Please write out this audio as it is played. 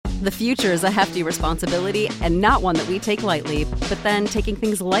The future is a hefty responsibility and not one that we take lightly, but then taking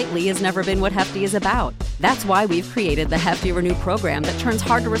things lightly has never been what Hefty is about. That's why we've created the Hefty Renew program that turns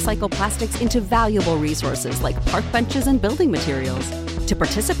hard-to-recycle plastics into valuable resources like park benches and building materials. To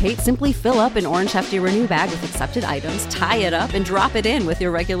participate, simply fill up an orange Hefty Renew bag with accepted items, tie it up, and drop it in with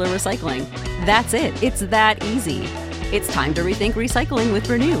your regular recycling. That's it. It's that easy. It's time to rethink recycling with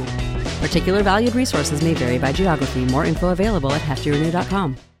Renew. Particular valued resources may vary by geography. More info available at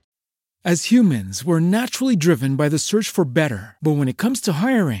heftyrenew.com. As humans, we're naturally driven by the search for better. But when it comes to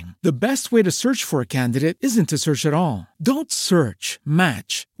hiring, the best way to search for a candidate isn't to search at all. Don't search,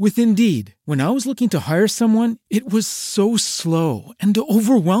 match with Indeed. When I was looking to hire someone, it was so slow and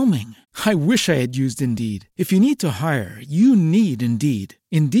overwhelming. I wish I had used Indeed. If you need to hire, you need Indeed.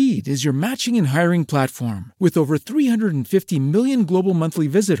 Indeed is your matching and hiring platform with over 350 million global monthly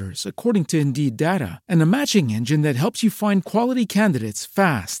visitors, according to Indeed data, and a matching engine that helps you find quality candidates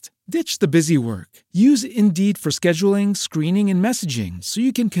fast. Ditch the busy work. Use Indeed for scheduling, screening, and messaging so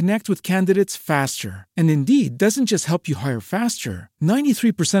you can connect with candidates faster. And Indeed doesn't just help you hire faster.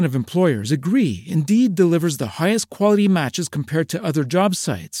 93% of employers agree Indeed delivers the highest quality matches compared to other job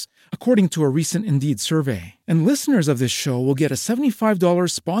sites, according to a recent Indeed survey. And listeners of this show will get a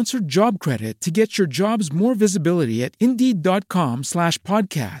 $75 sponsored job credit to get your jobs more visibility at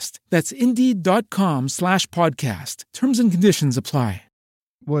Indeed.com/podcast. That's Indeed.com/podcast. Terms and conditions apply.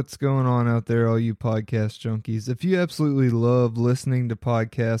 What's going on out there, all you podcast junkies? If you absolutely love listening to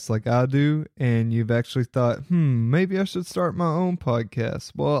podcasts like I do, and you've actually thought, maybe I should start my own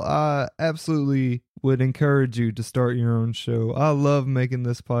podcast, well, I absolutely would encourage you to start your own show. I love making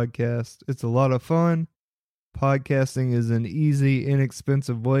this podcast. It's a lot of fun. Podcasting is an easy,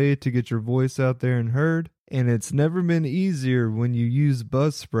 inexpensive way to get your voice out there and heard, and it's never been easier when you use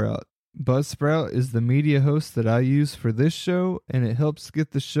Buzzsprout. Buzzsprout is the media host that I use for this show, and it helps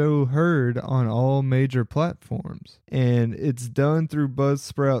get the show heard on all major platforms. And it's done through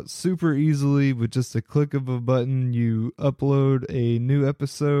Buzzsprout super easily with just a click of a button. You upload a new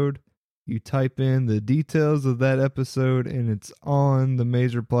episode, you type in the details of that episode, and it's on the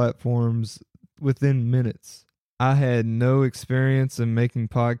major platforms within minutes. I had no experience in making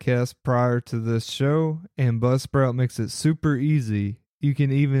podcasts prior to this show, and Buzzsprout makes it super easy. You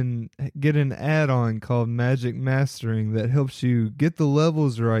can even get an add-on called Magic Mastering that helps you get the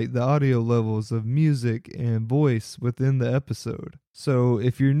levels right, the audio levels of music and voice within the episode. So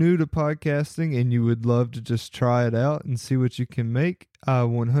if you're new to podcasting and you would love to just try it out and see what you can make, I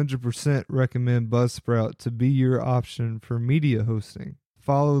 100% recommend Buzzsprout to be your option for media hosting.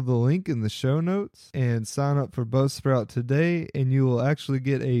 Follow the link in the show notes and sign up for Buzzsprout today, and you will actually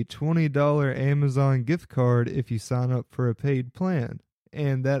get a $20 Amazon gift card if you sign up for a paid plan.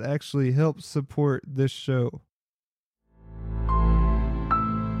 And that actually helps support this show.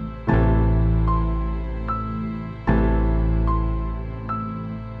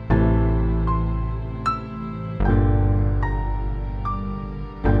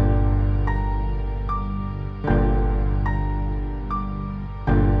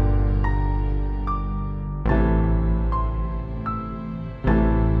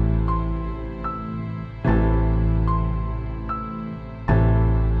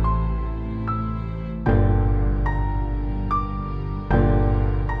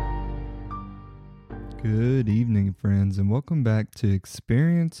 Good evening, friends, and welcome back to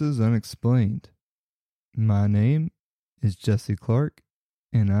Experiences Unexplained. My name is Jesse Clark,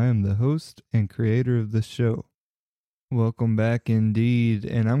 and I am the host and creator of this show. Welcome back indeed,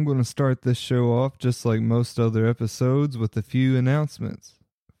 and I'm going to start this show off just like most other episodes with a few announcements.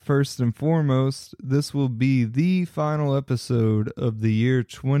 First and foremost, this will be the final episode of the year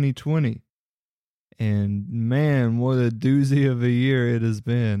 2020. And man, what a doozy of a year it has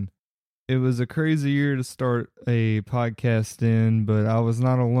been. It was a crazy year to start a podcast in, but I was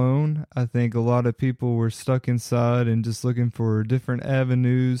not alone. I think a lot of people were stuck inside and just looking for different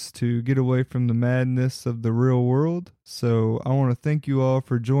avenues to get away from the madness of the real world. So I want to thank you all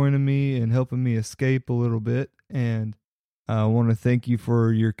for joining me and helping me escape a little bit. And I want to thank you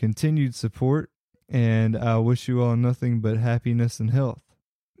for your continued support. And I wish you all nothing but happiness and health.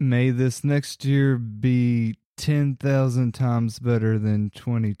 May this next year be 10,000 times better than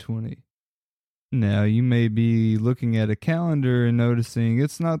 2020. Now, you may be looking at a calendar and noticing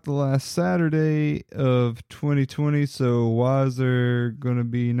it's not the last Saturday of 2020, so why is there going to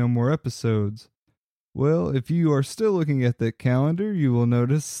be no more episodes? Well, if you are still looking at that calendar, you will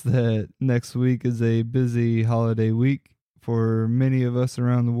notice that next week is a busy holiday week for many of us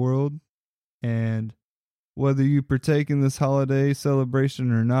around the world. And whether you partake in this holiday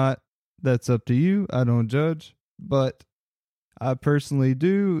celebration or not, that's up to you. I don't judge. But I personally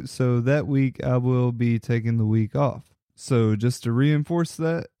do, so that week I will be taking the week off. So just to reinforce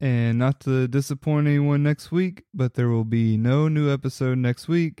that, and not to disappoint anyone next week, but there will be no new episode next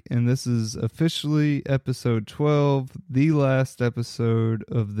week, and this is officially episode 12, the last episode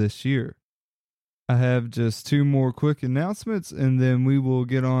of this year. I have just 2 more quick announcements, and then we will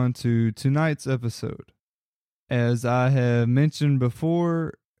get on to tonight's episode. As I have mentioned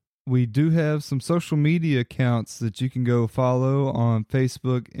before, we do have some social media accounts that you can go follow on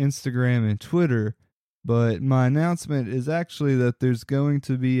Facebook, Instagram, and Twitter. But my announcement is actually that there's going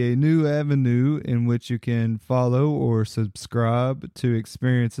to be a new avenue in which you can follow or subscribe to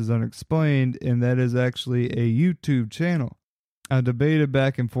Experiences Unexplained, and that is actually a YouTube channel. I debated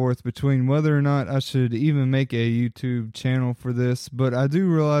back and forth between whether or not I should even make a YouTube channel for this, but I do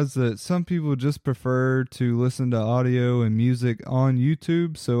realize that some people just prefer to listen to audio and music on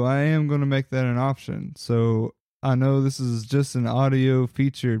YouTube, so I am going to make that an option. So I know this is just an audio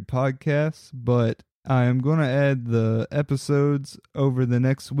featured podcast, but I am going to add the episodes over the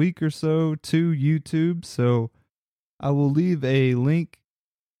next week or so to YouTube, so I will leave a link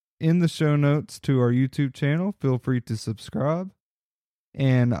in the show notes to our YouTube channel. Feel free to subscribe.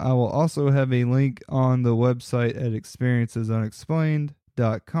 And I will also have a link on the website at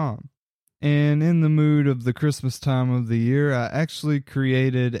experiencesunexplained.com. And in the mood of the Christmas time of the year, I actually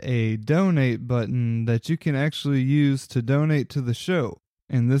created a donate button that you can actually use to donate to the show.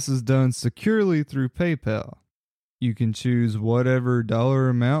 And this is done securely through PayPal. You can choose whatever dollar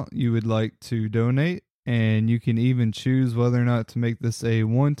amount you would like to donate, and you can even choose whether or not to make this a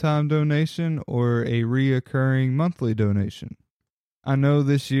one-time donation or a reoccurring monthly donation. I know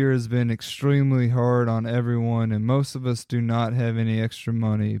this year has been extremely hard on everyone, and most of us do not have any extra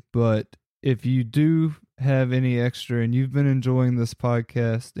money, but if you do have any extra and you've been enjoying this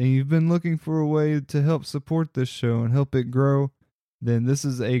podcast and you've been looking for a way to help support this show and help it grow, then this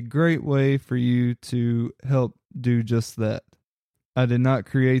is a great way for you to help do just that. I did not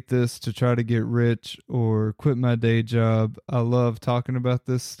create this to try to get rich or quit my day job. I love talking about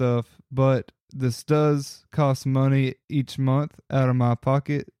this stuff, but this does cost money each month out of my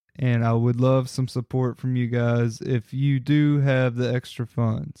pocket, and I would love some support from you guys if you do have the extra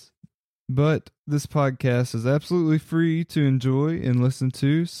funds. But this podcast is absolutely free to enjoy and listen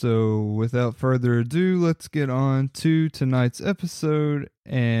to, so without further ado, let's get on to tonight's episode,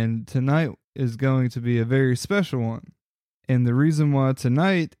 and tonight is going to be a very special one. And the reason why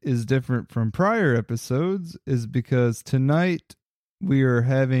tonight is different from prior episodes is because tonight we are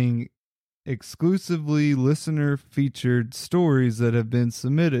having exclusively listener-featured stories that have been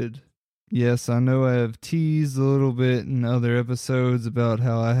submitted. Yes, I know I have teased a little bit in other episodes about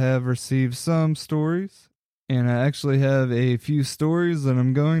how I have received some stories, and I actually have a few stories that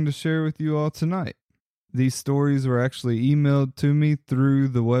I'm going to share with you all tonight. These stories were actually emailed to me through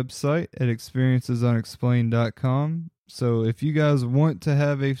the website at experiencesunexplained.com. So if you guys want to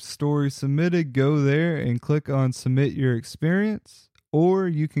have a story submitted, go there and click on Submit Your Experience, or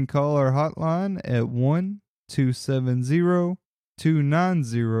you can call our hotline at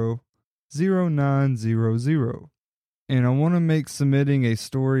 1-270-290-0900. And I want to make submitting a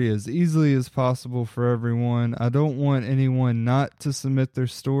story as easily as possible for everyone. I don't want anyone not to submit their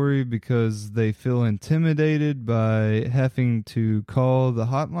story because they feel intimidated by having to call the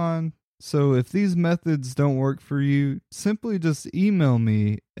hotline. So if these methods don't work for you, simply just email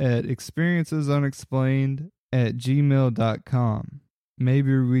me at experiencesunexplained@gmail.com.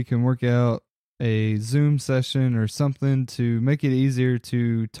 Maybe we can work out a Zoom session or something to make it easier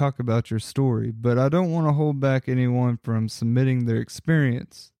to talk about your story. But I don't want to hold back anyone from submitting their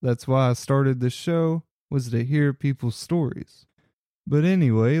experience. That's why I started this show, was to hear people's stories. But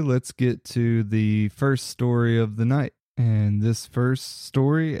anyway, let's get to the first story of the night. And this first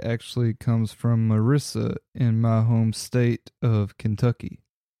story actually comes from Marissa in my home state of Kentucky.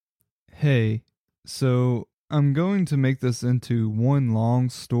 Hey, so I'm going to make this into one long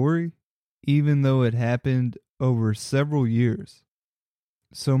story, even though it happened over several years.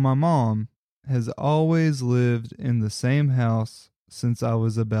 So my mom has always lived in the same house since I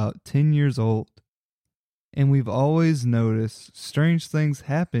was about 10 years old. And we've always noticed strange things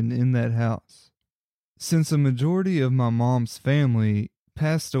happen in that house. Since a majority of my mom's family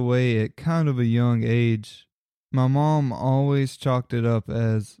passed away at kind of a young age, my mom always chalked it up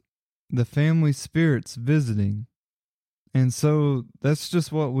as the family spirits visiting. And so that's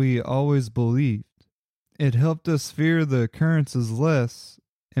just what we always believed. It helped us fear the occurrences less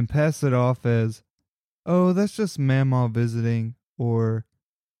and pass it off as, oh, that's just Mamaw visiting, or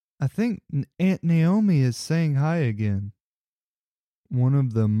I think Aunt Naomi is saying hi again. One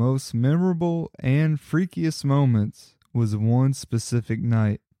of the most memorable and freakiest moments was one specific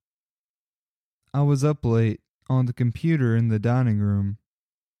night. I was up late on the computer in the dining room.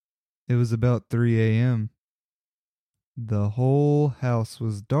 It was about 3 a.m. The whole house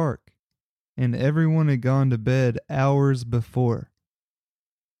was dark, and everyone had gone to bed hours before.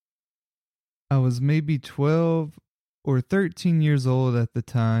 I was maybe 12 or 13 years old at the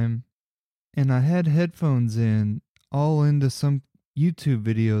time, and I had headphones in, all into some YouTube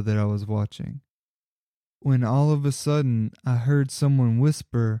video that I was watching, when all of a sudden I heard someone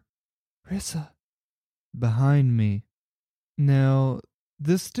whisper, "Rissa," behind me. Now,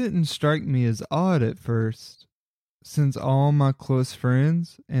 this didn't strike me as odd at first, since all my close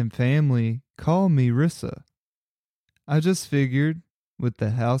friends and family call me Rissa. I just figured, with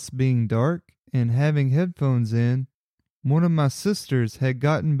the house being dark and having headphones in, one of my sisters had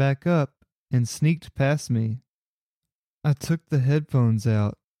gotten back up and sneaked past me. I took the headphones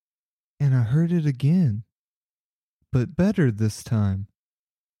out, and I heard it again, but better this time.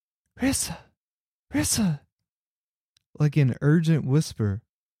 "Rissa! Rissa!" like an urgent whisper.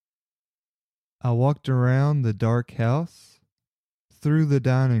 I walked around the dark house, through the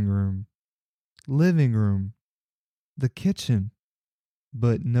dining room, living room, the kitchen,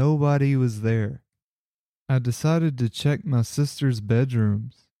 but nobody was there. I decided to check my sister's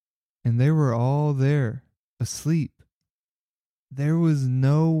bedrooms, and they were all there, asleep. There was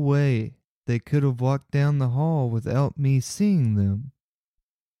no way they could have walked down the hall without me seeing them.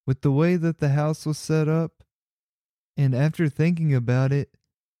 With the way that the house was set up, and after thinking about it,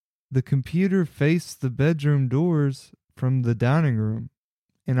 the computer faced the bedroom doors from the dining room,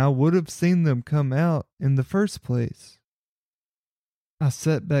 and I would have seen them come out in the first place. I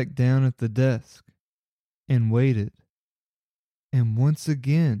sat back down at the desk and waited, and once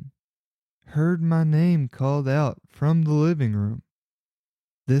again heard my name called out from the living room.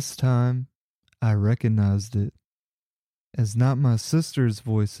 This time I recognized it as not my sister's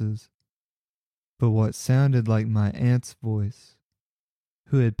voices, but what sounded like my aunt's voice,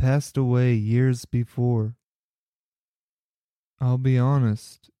 who had passed away years before. I'll be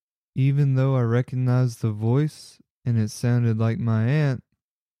honest, even though I recognized the voice and it sounded like my aunt,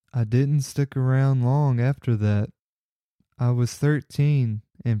 I didn't stick around long after that. I was 13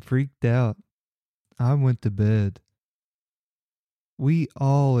 and freaked out. I went to bed. We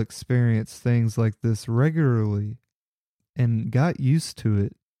all experience things like this regularly and got used to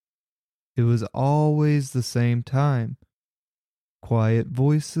it. It was always the same time. Quiet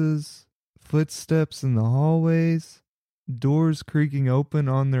voices, footsteps in the hallways, doors creaking open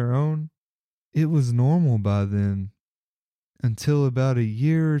on their own. It was normal by then. Until about a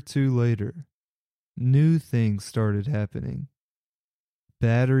year or two later, new things started happening.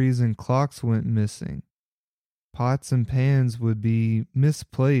 Batteries and clocks went missing. Pots and pans would be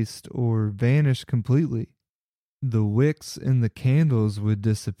misplaced or vanish completely. The wicks in the candles would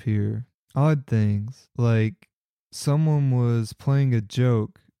disappear. Odd things, like someone was playing a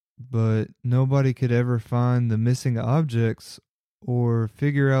joke, but nobody could ever find the missing objects or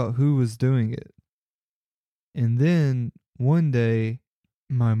figure out who was doing it. And then, one day,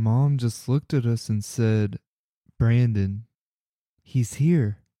 my mom just looked at us and said, "Brandon, he's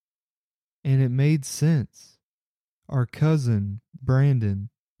here." And it made sense. Our cousin, Brandon,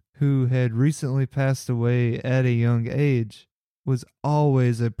 who had recently passed away at a young age, was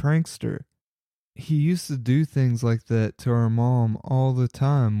always a prankster. He used to do things like that to our mom all the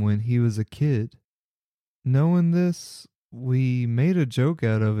time when he was a kid. Knowing this, we made a joke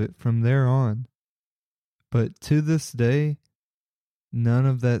out of it from there on. But to this day, none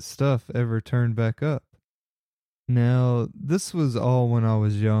of that stuff ever turned back up. Now, this was all when I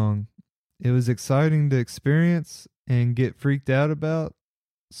was young. It was exciting to experience and get freaked out about,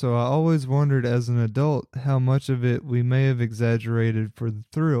 so I always wondered as an adult how much of it we may have exaggerated for the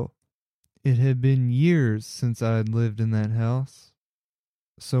thrill. It had been years since I had lived in that house,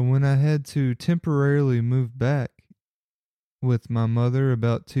 so when I had to temporarily move back with my mother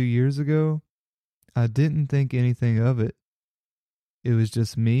about 2 years ago, I didn't think anything of it. It was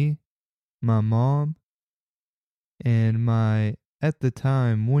just me, my mom, and my, at the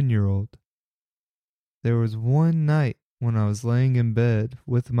time, 1-year-old. There was one night when I was laying in bed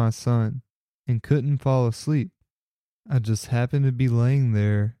with my son and couldn't fall asleep. I just happened to be laying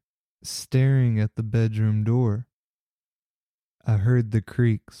there, staring at the bedroom door. I heard the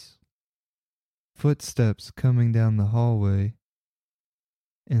creaks, footsteps coming down the hallway,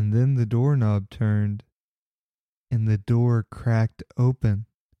 and then the doorknob turned, and the door cracked open.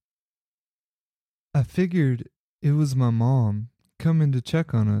 I figured it was my mom coming to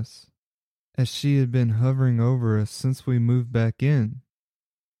check on us, as she had been hovering over us since we moved back in,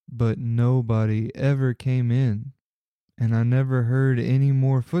 but nobody ever came in and I never heard any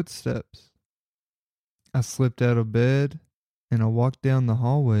more footsteps. I slipped out of bed and I walked down the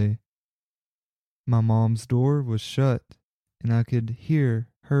hallway. My mom's door was shut and I could hear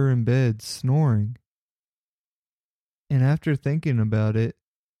her in bed snoring. And after thinking about it,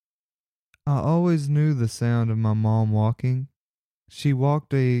 I always knew the sound of my mom walking. She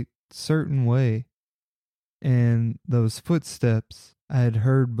walked a certain way, and those footsteps I had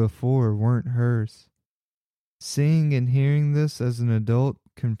heard before weren't hers. Seeing and hearing this as an adult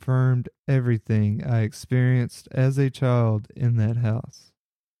confirmed everything I experienced as a child in that house.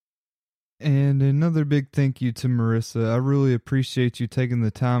 And another big thank you to Marissa. I really appreciate you taking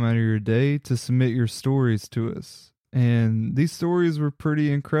the time out of your day to submit your stories to us. And these stories were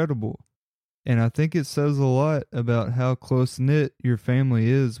pretty incredible. And I think it says a lot about how close-knit your family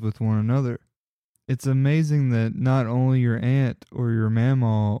is with one another. It's amazing that not only your aunt or your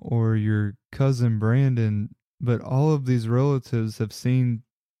mama or your cousin Brandon, but all of these relatives have seemed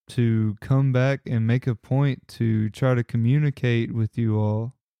to come back and make a point to try to communicate with you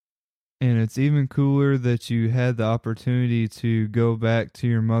all. And it's even cooler that you had the opportunity to go back to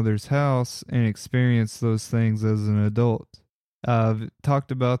your mother's house and experience those things as an adult. I've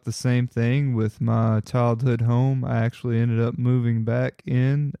talked about the same thing with my childhood home. I actually ended up moving back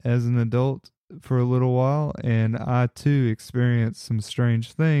in as an adult for a little while, and I too experienced some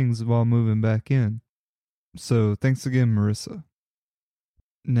strange things while moving back in. So thanks again, Marissa.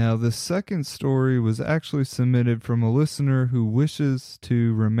 Now, the second story was actually submitted from a listener who wishes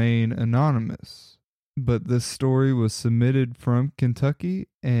to remain anonymous. But this story was submitted from Kentucky,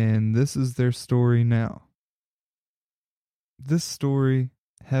 and this is their story now. This story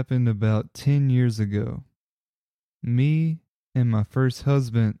happened about 10 years ago. Me and my first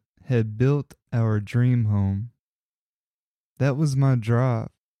husband had built our dream home. That was my drive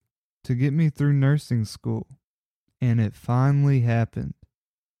to get me through nursing school, and it finally happened.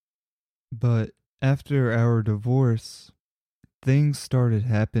 But after our divorce, things started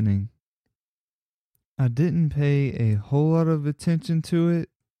happening. I didn't pay a whole lot of attention to it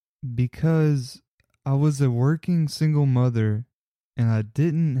because I was a working single mother and I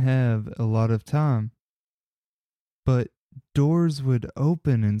didn't have a lot of time. But doors would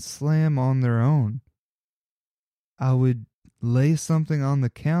open and slam on their own. I would lay something on the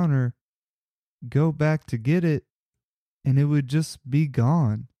counter, go back to get it, and it would just be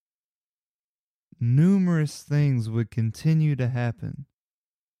gone. Numerous things would continue to happen.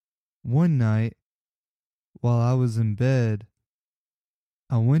 One night, while I was in bed,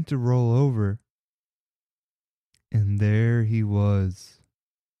 I went to roll over, and there he was.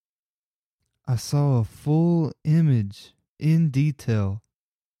 I saw a full image in detail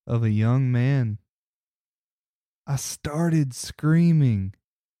of a young man. I started screaming,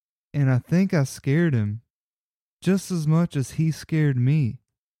 and I think I scared him just as much as he scared me.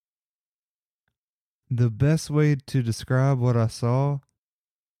 The best way to describe what I saw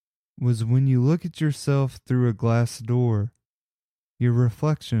was when you look at yourself through a glass door, your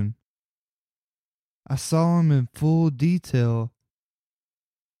reflection. I saw him in full detail.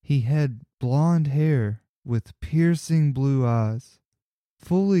 He had blonde hair with piercing blue eyes,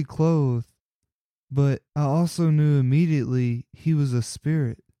 fully clothed, but I also knew immediately he was a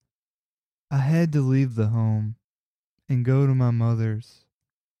spirit. I had to leave the home and go to my mother's.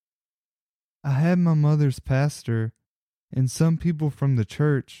 I had my mother's pastor and some people from the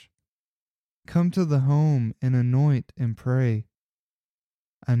church come to the home and anoint and pray.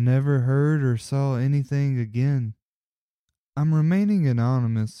 I never heard or saw anything again. I'm remaining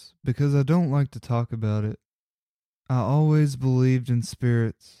anonymous because I don't like to talk about it. I always believed in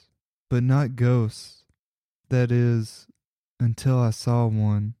spirits, but not ghosts. That is, until I saw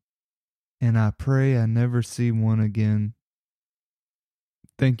one, and I pray I never see one again.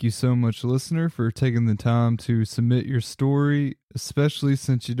 Thank you so much, listener, for taking the time to submit your story, especially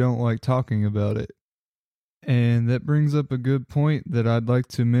since you don't like talking about it. And that brings up a good point that I'd like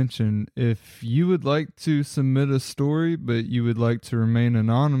to mention. If you would like to submit a story, but you would like to remain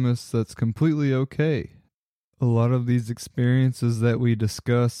anonymous, that's completely okay. A lot of these experiences that we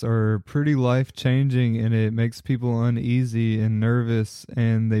discuss are pretty life-changing, and it makes people uneasy and nervous,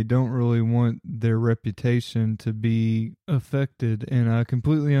 and they don't really want their reputation to be affected, and I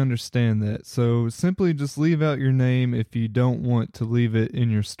completely understand that. So simply just leave out your name if you don't want to leave it in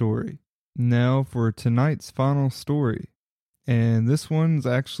your story. Now for tonight's final story. And this one's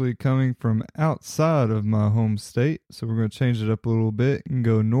actually coming from outside of my home state, so we're going to change it up a little bit and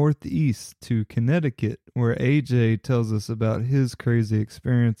go northeast to Connecticut, where AJ tells us about his crazy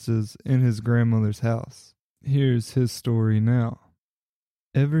experiences in his grandmother's house. Here's his story now.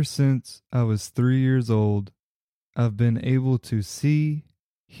 Ever since I was 3 years old, I've been able to see,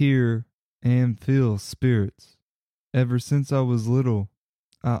 hear, and feel spirits. Ever since I was little,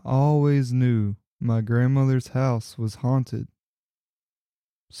 I always knew my grandmother's house was haunted.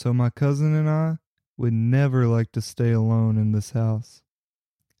 So my cousin and I would never like to stay alone in this house,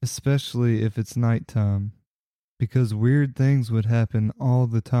 especially if it's nighttime, because weird things would happen all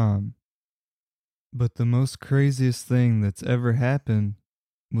the time. But the most craziest thing that's ever happened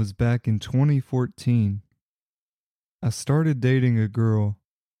was back in 2014. I started dating a girl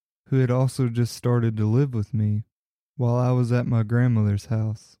who had also just started to live with me while I was at my grandmother's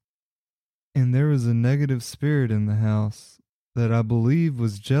house. And there was a negative spirit in the house that I believe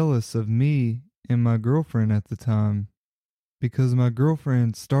was jealous of me and my girlfriend at the time, because my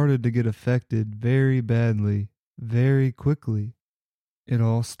girlfriend started to get affected very badly, very quickly. It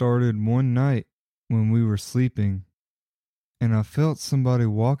all started one night when we were sleeping, and I felt somebody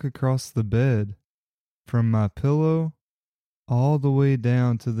walk across the bed from my pillow all the way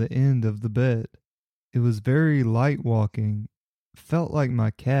down to the end of the bed. It was very light walking, felt like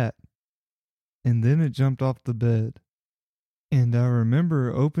my cat, and then it jumped off the bed. And I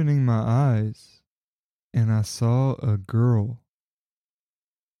remember opening my eyes and I saw a girl,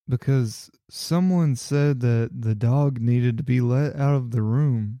 because someone said that the dog needed to be let out of the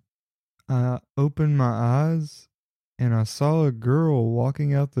room. I opened my eyes and I saw a girl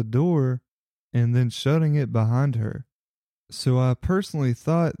walking out the door and then shutting it behind her. So I personally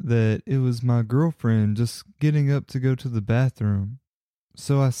thought that it was my girlfriend just getting up to go to the bathroom.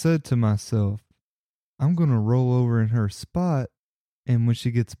 So I said to myself, I'm going to roll over in her spot, and when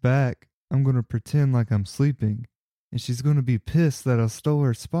she gets back, I'm going to pretend like I'm sleeping, and she's going to be pissed that I stole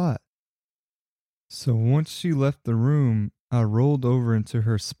her spot. So once she left the room, I rolled over into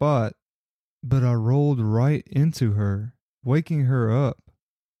her spot, but I rolled right into her, waking her up.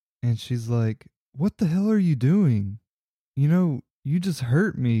 And she's like, "What the hell are you doing? You just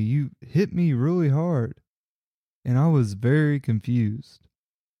hurt me. You hit me really hard." And I was very confused,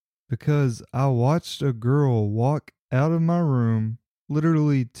 because I watched a girl walk out of my room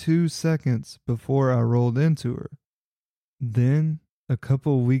literally 2 seconds before I rolled into her. Then, a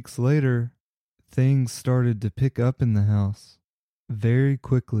couple weeks later, things started to pick up in the house very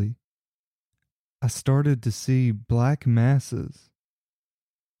quickly. I started to see black masses,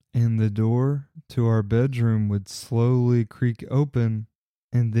 and the door to our bedroom would slowly creak open,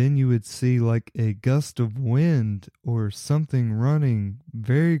 and then you would see like a gust of wind or something running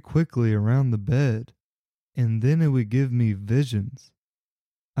very quickly around the bed, and then it would give me visions.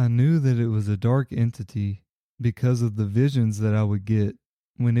 I knew that it was a dark entity because of the visions that I would get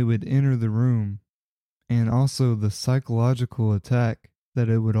when it would enter the room, and also the psychological attack that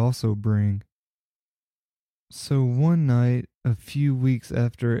it would also bring. So one night, a few weeks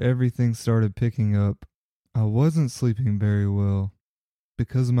after everything started picking up, I wasn't sleeping very well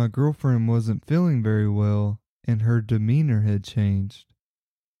because my girlfriend wasn't feeling very well and her demeanor had changed.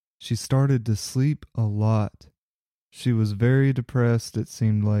 She started to sleep a lot. She was very depressed, it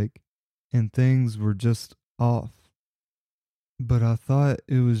seemed like, and things were just off. But I thought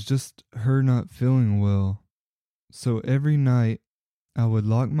it was just her not feeling well. So every night, I would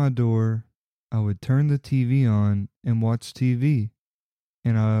lock my door, I would turn the TV on and watch TV,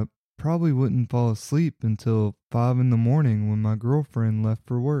 and I probably wouldn't fall asleep until 5 in the morning when my girlfriend left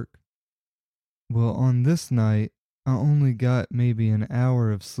for work. Well, on this night, I only got maybe an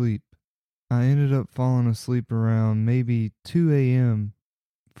hour of sleep. I ended up falling asleep around maybe 2 a.m.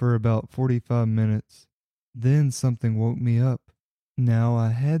 for about 45 minutes. Then something woke me up. Now, I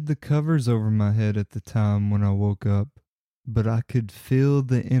had the covers over my head at the time when I woke up, but I could feel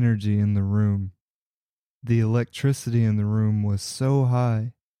the energy in the room. The electricity in the room was so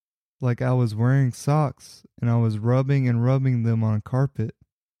high, like I was wearing socks and I was rubbing and rubbing them on a carpet.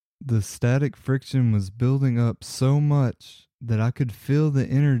 The static friction was building up so much that I could feel the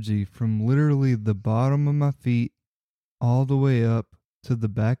energy from literally the bottom of my feet all the way up to the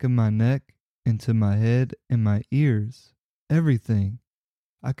back of my neck and to my head and my ears. Everything.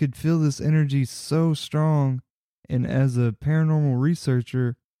 I could feel this energy so strong, and as a paranormal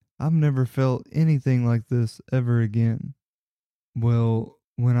researcher, I've never felt anything like this ever again. Well,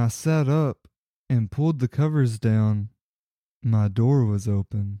 when I sat up and pulled the covers down, my door was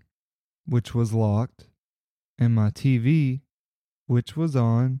open, which was locked, and my TV, which was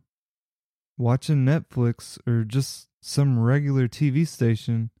on, watching Netflix or just some regular TV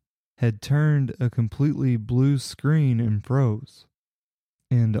station, had turned a completely blue screen and froze.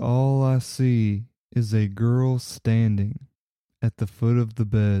 And all I see is a girl standing at the foot of the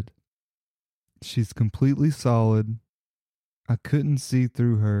bed. She's completely solid. I couldn't see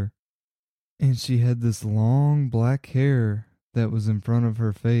through her, And she had this long black hair that was in front of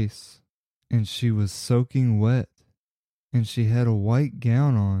her face, and she was soaking wet, and she had a white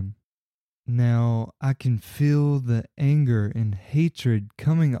gown on. Now, I can feel the anger and hatred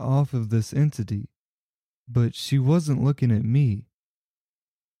coming off of this entity, but she wasn't looking at me.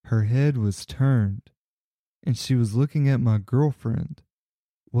 Her head was turned, and she was looking at my girlfriend.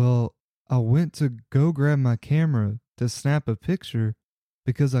 Well, I went to go grab my camera to snap a picture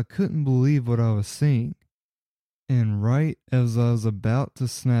because I couldn't believe what I was seeing. And right as I was about to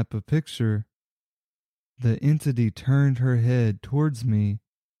snap a picture, the entity turned her head towards me,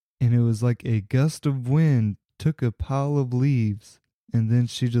 and it was like a gust of wind took a pile of leaves, and then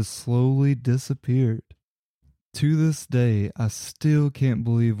she just slowly disappeared. To this day, I still can't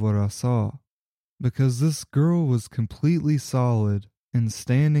believe what I saw, because this girl was completely solid and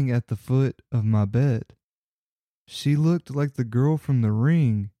standing at the foot of my bed. She looked like the girl from The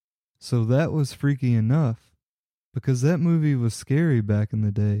Ring, so that was freaky enough, because that movie was scary back in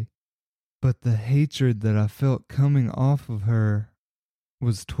the day. But the hatred that I felt coming off of her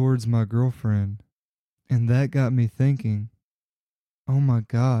was towards my girlfriend, and that got me thinking, oh my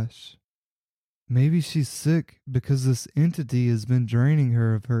gosh, maybe she's sick because this entity has been draining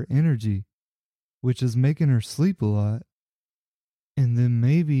her of her energy, which is making her sleep a lot. And then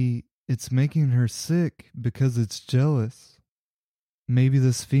maybe it's making her sick because it's jealous. Maybe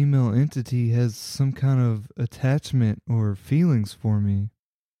this female entity has some kind of attachment or feelings for me.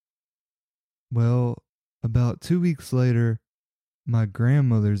 Well, about 2 weeks later, my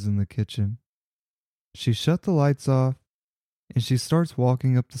grandmother's in the kitchen. She shut the lights off, and she starts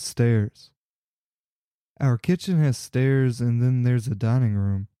walking up the stairs. Our kitchen has stairs, and then there's a dining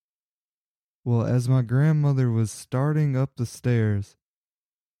room. Well, as my grandmother was starting up the stairs,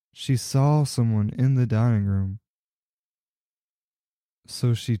 she saw someone in the dining room.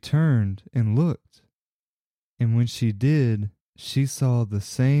 So she turned and looked, and when she did, she saw the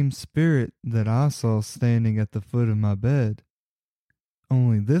same spirit that I saw standing at the foot of my bed.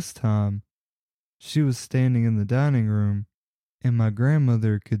 Only this time, she was standing in the dining room, and my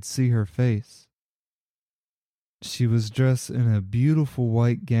grandmother could see her face. She was dressed in a beautiful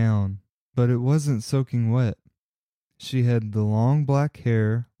white gown, but it wasn't soaking wet. She had the long black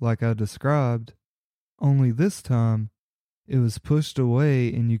hair like I described, only this time it was pushed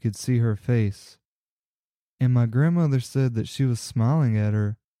away and you could see her face. And my grandmother said that she was smiling at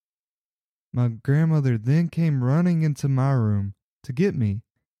her. My grandmother then came running into my room to get me,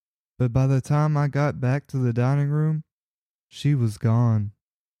 but by the time I got back to the dining room, she was gone.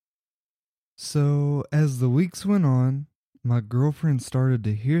 So, as the weeks went on, my girlfriend started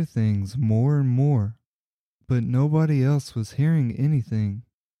to hear things more and more, but nobody else was hearing anything.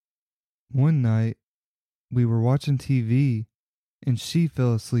 One night, we were watching TV, and she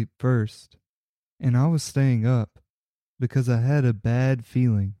fell asleep first, and I was staying up because I had a bad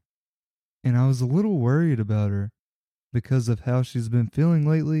feeling, and I was a little worried about her because of how she's been feeling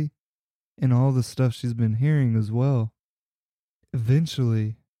lately and all the stuff she's been hearing as well.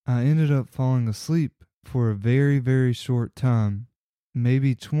 Eventually, I ended up falling asleep for a very, very short time,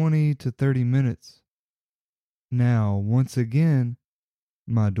 maybe 20 to 30 minutes. Now, once again,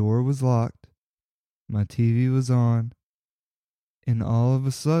 my door was locked, my TV was on, and all of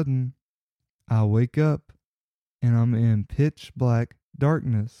a sudden, I wake up and I'm in pitch black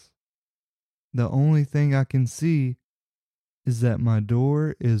darkness. The only thing I can see is that my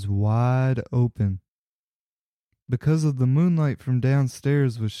door is wide open. Because of the moonlight from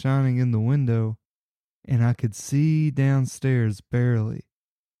downstairs was shining in the window, and I could see downstairs barely.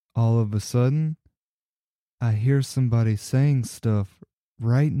 All of a sudden, I hear somebody saying stuff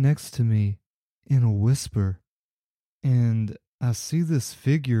right next to me in a whisper, and I see this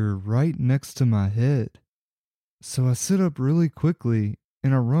figure right next to my head. So I sit up really quickly,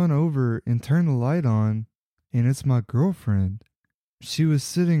 and I run over and turn the light on, and it's my girlfriend. She was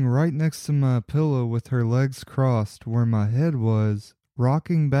sitting right next to my pillow with her legs crossed where my head was,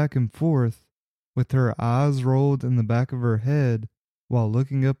 rocking back and forth, with her eyes rolled in the back of her head while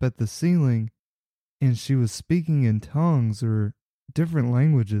looking up at the ceiling, and she was speaking in tongues or different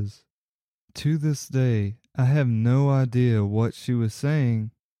languages. To this day, I have no idea what she was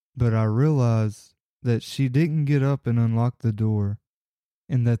saying, but I realized that she didn't get up and unlock the door,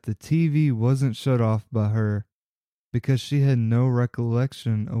 and that the TV wasn't shut off by her, because she had no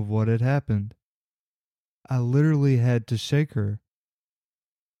recollection of what had happened. I literally had to shake her.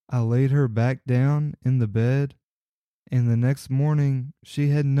 I laid her back down in the bed, and the next morning she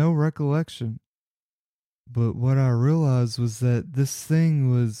had no recollection. But what I realized was that this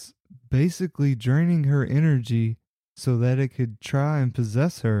thing was basically draining her energy so that it could try and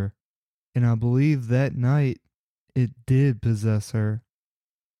possess her. and I believe that night it did possess her.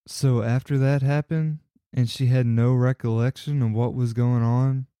 So after that happened, and she had no recollection of what was going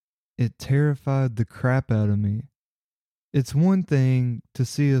on, it terrified the crap out of me. It's one thing to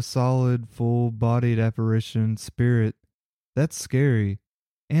see a solid, full-bodied apparition spirit. That's scary,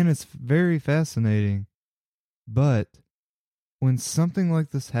 and it's very fascinating. But when something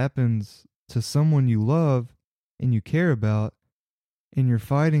like this happens to someone you love and you care about, and you're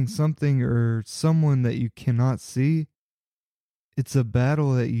fighting something or someone that you cannot see, it's a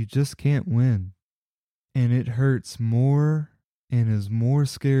battle that you just can't win. And it hurts more and is more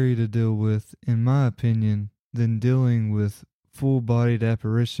scary to deal with, in my opinion, than dealing with full-bodied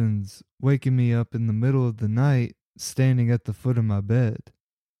apparitions waking me up in the middle of the night standing at the foot of my bed.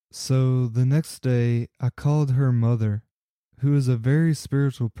 So the next day, I called her mother, who is a very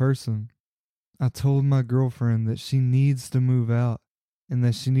spiritual person. I told my girlfriend that she needs to move out and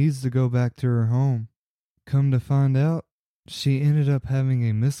that she needs to go back to her home. Come to find out, she ended up having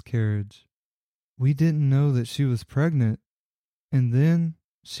a miscarriage. We didn't know that she was pregnant, and then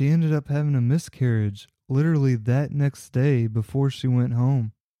she ended up having a miscarriage literally that next day before she went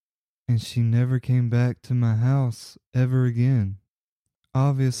home, and she never came back to my house ever again.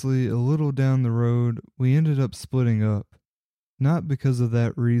 Obviously, a little down the road, we ended up splitting up. Not because of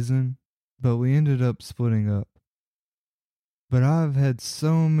that reason, but we ended up splitting up. But I've had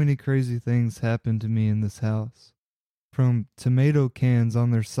so many crazy things happen to me in this house. From tomato cans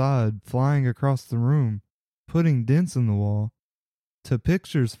on their side flying across the room, putting dents in the wall, to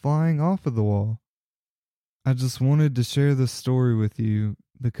pictures flying off of the wall. I just wanted to share this story with you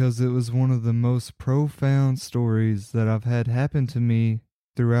because it was one of the most profound stories that I've had happen to me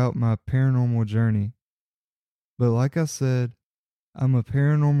throughout my paranormal journey. But like I said, I'm a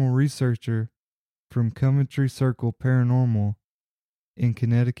paranormal researcher from Coventry Circle Paranormal in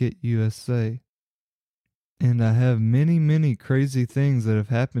Connecticut, USA. And I have many, many crazy things that have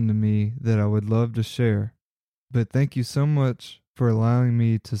happened to me that I would love to share. But thank you so much for allowing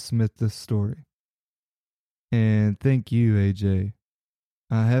me to submit this story. And thank you, AJ.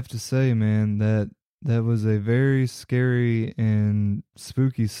 I have to say, man, that was a very scary and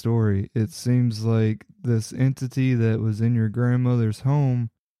spooky story. It seems like this entity that was in your grandmother's home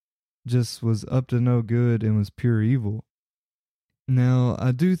just was up to no good and was pure evil. Now,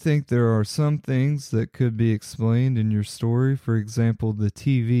 I do think there are some things that could be explained in your story. For example, the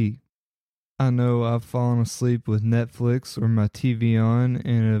TV. I know I've fallen asleep with Netflix or my TV on,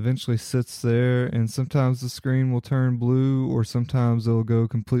 and it eventually sits there, and sometimes the screen will turn blue, or sometimes it'll go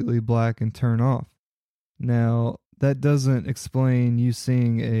completely black and turn off. Now, that doesn't explain you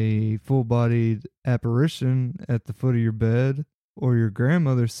seeing a full-bodied apparition at the foot of your bed, or your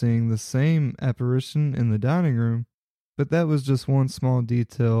grandmother seeing the same apparition in the dining room, but that was just one small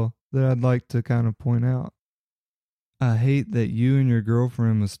detail that I'd like to kind of point out. I hate that you and your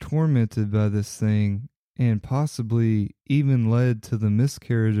girlfriend was tormented by this thing and possibly even led to the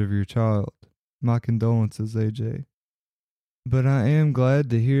miscarriage of your child. My condolences, AJ. But I am glad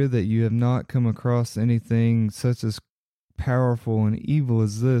to hear that you have not come across anything such as powerful and evil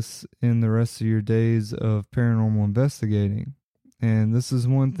as this in the rest of your days of paranormal investigating. And this is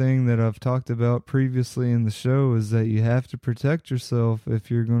one thing that I've talked about previously in the show, is that you have to protect yourself if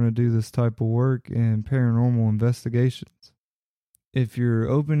you're going to do this type of work in paranormal investigations. If you're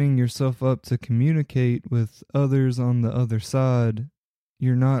opening yourself up to communicate with others on the other side,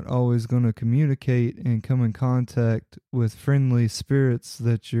 you're not always going to communicate and come in contact with friendly spirits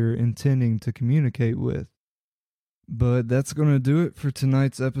that you're intending to communicate with. But that's going to do it for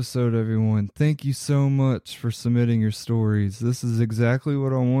tonight's episode, everyone. Thank you so much for submitting your stories. This is exactly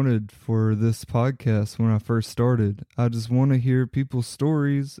what I wanted for this podcast when I first started. I just want to hear people's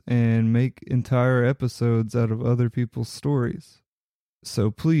stories and make entire episodes out of other people's stories.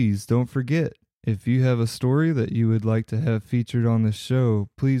 So please don't forget, if you have a story that you would like to have featured on the show,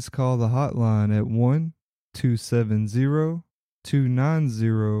 please call the hotline at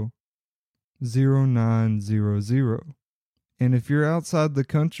 1-270-290-0900. And if you're outside the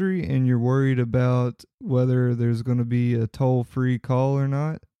country and you're worried about whether there's going to be a toll-free call or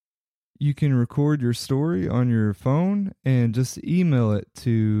not, you can record your story on your phone and just email it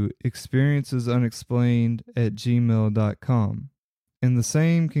to experiencesunexplained@gmail.com. And the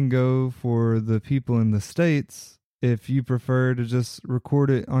same can go for the people in the States. If you prefer to just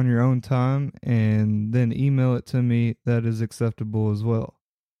record it on your own time and then email it to me, that is acceptable as well.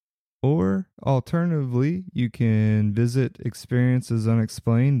 Or, alternatively, you can visit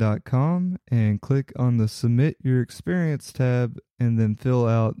experiencesunexplained.com and click on the Submit Your Experience tab and then fill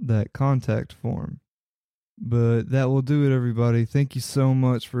out that contact form. But that will do it, everybody. Thank you so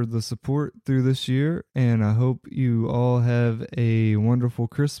much for the support through this year, and I hope you all have a wonderful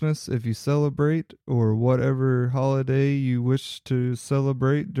Christmas if you celebrate, or whatever holiday you wish to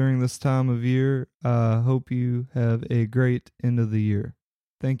celebrate during this time of year. I hope you have a great end of the year.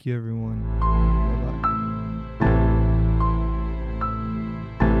 Thank you, everyone. Bye-bye.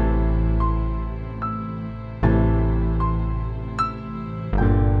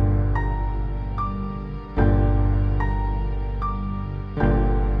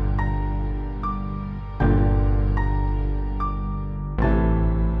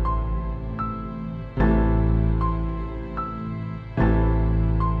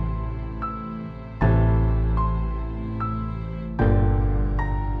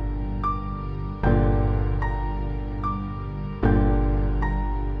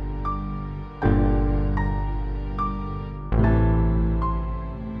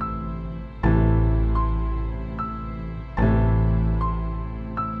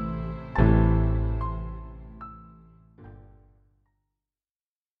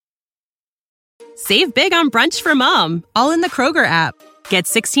 Save big on brunch for mom, all in the Kroger app. Get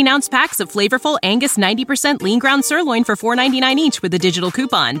 16-ounce packs of flavorful Angus 90% lean ground sirloin for $4.99 each with a digital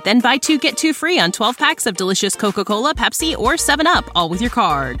coupon. Then buy 2, get 2 free on 12 packs of delicious Coca-Cola, Pepsi, or 7-Up, all with your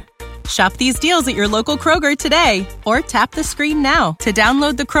card. Shop these deals at your local Kroger today, or tap the screen now to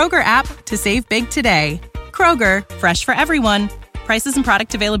download the Kroger app to save big today. Kroger, fresh for everyone. Prices and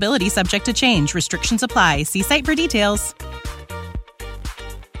product availability subject to change. Restrictions apply. See site for details.